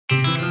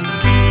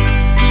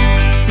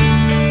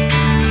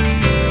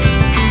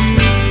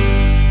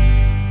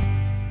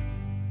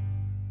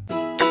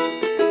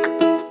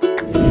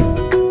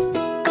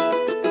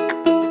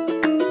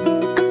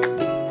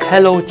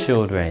Hello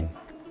children,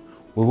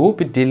 we will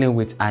be dealing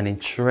with an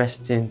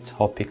interesting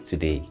topic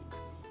today,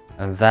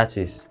 and that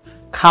is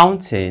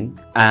counting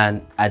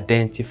and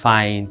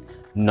identifying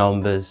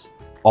numbers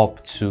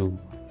up to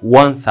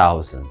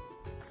 1000.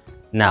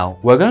 Now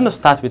we're going to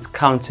start with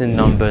counting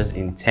numbers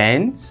in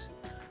tens,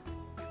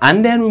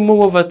 and then we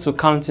move over to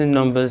counting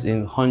numbers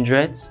in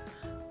hundreds,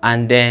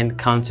 and then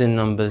counting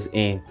numbers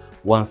in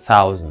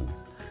 1000.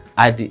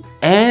 At the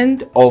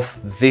end of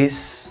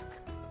this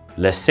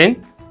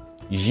lesson,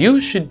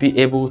 you should be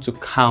able to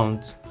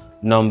count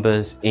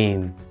numbers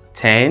in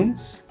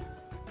tens,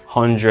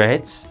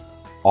 hundreds,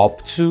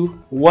 up to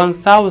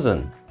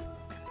 1000.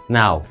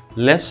 Now,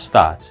 let's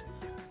start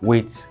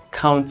with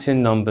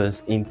counting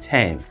numbers in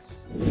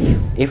tens.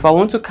 If I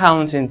want to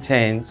count in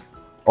tens,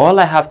 all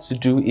I have to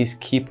do is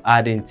keep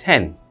adding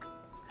 10.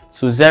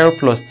 So 0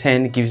 plus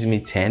 10 gives me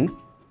 10.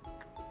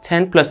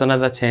 10 plus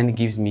another 10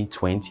 gives me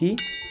 20.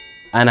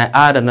 And I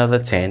add another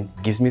 10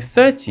 gives me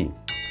 30.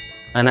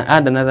 And I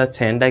add another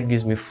 10 that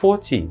gives me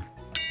 40.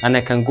 And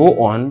I can go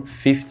on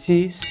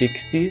 50,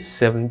 60,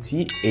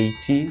 70,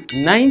 80,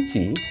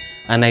 90,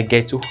 and I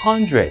get to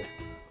 100.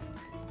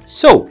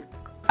 So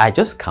I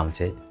just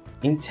counted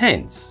in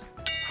tens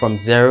from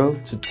 0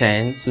 to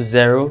 10 to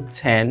 0,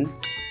 10,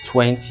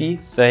 20,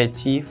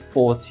 30,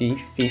 40,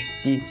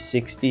 50,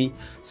 60,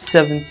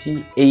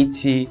 70,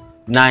 80,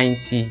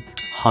 90,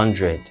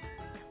 100.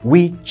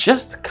 We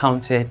just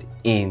counted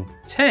in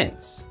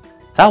tens.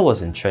 That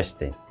was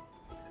interesting.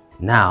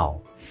 Now,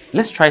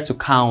 let's try to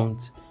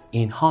count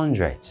in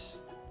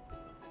hundreds.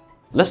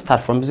 Let's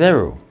start from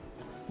 0.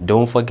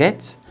 Don't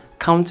forget,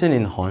 counting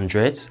in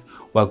hundreds,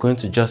 we're going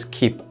to just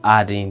keep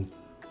adding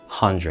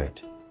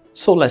 100.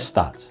 So let's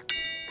start.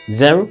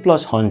 0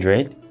 plus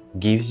 100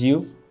 gives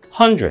you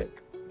 100.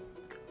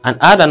 And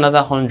add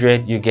another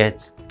 100, you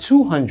get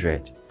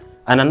 200.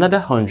 And another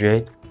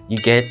 100, you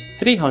get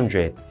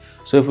 300.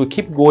 So if we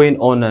keep going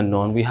on and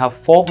on, we have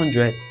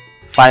 400,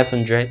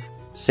 500,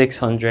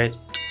 600,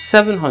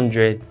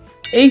 700,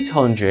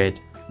 800,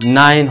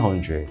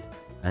 900,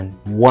 and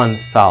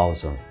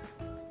 1000.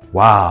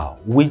 Wow,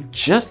 we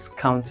just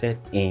counted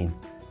in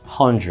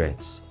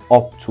hundreds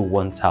up to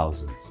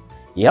 1000.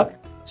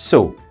 Yep,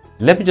 so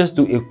let me just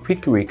do a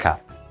quick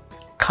recap.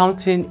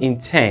 Counting in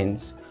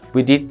tens,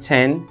 we did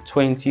 10,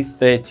 20,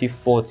 30,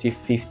 40,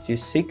 50,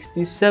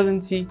 60,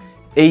 70,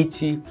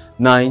 80,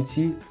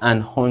 90,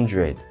 and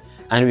 100.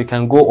 And we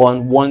can go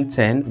on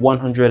 110,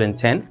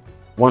 110,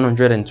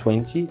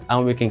 120,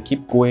 and we can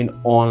keep going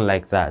on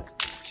like that.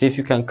 So if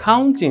you can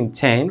count in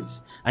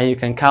tens and you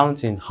can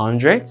count in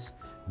hundreds,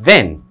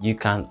 then you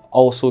can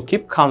also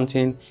keep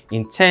counting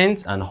in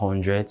tens and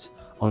hundreds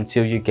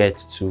until you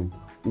get to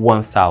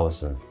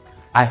 1000.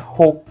 I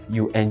hope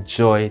you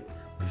enjoyed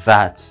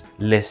that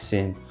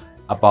lesson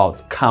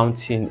about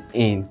counting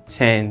in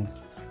tens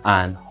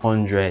and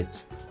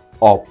hundreds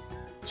up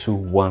to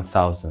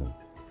 1000.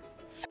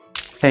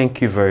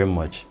 Thank you very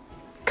much.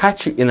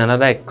 Catch you in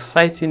another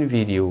exciting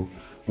video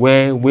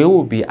where we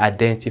will be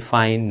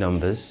identifying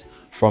numbers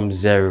from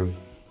 0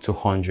 to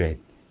 100.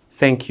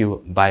 Thank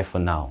you. Bye for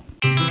now.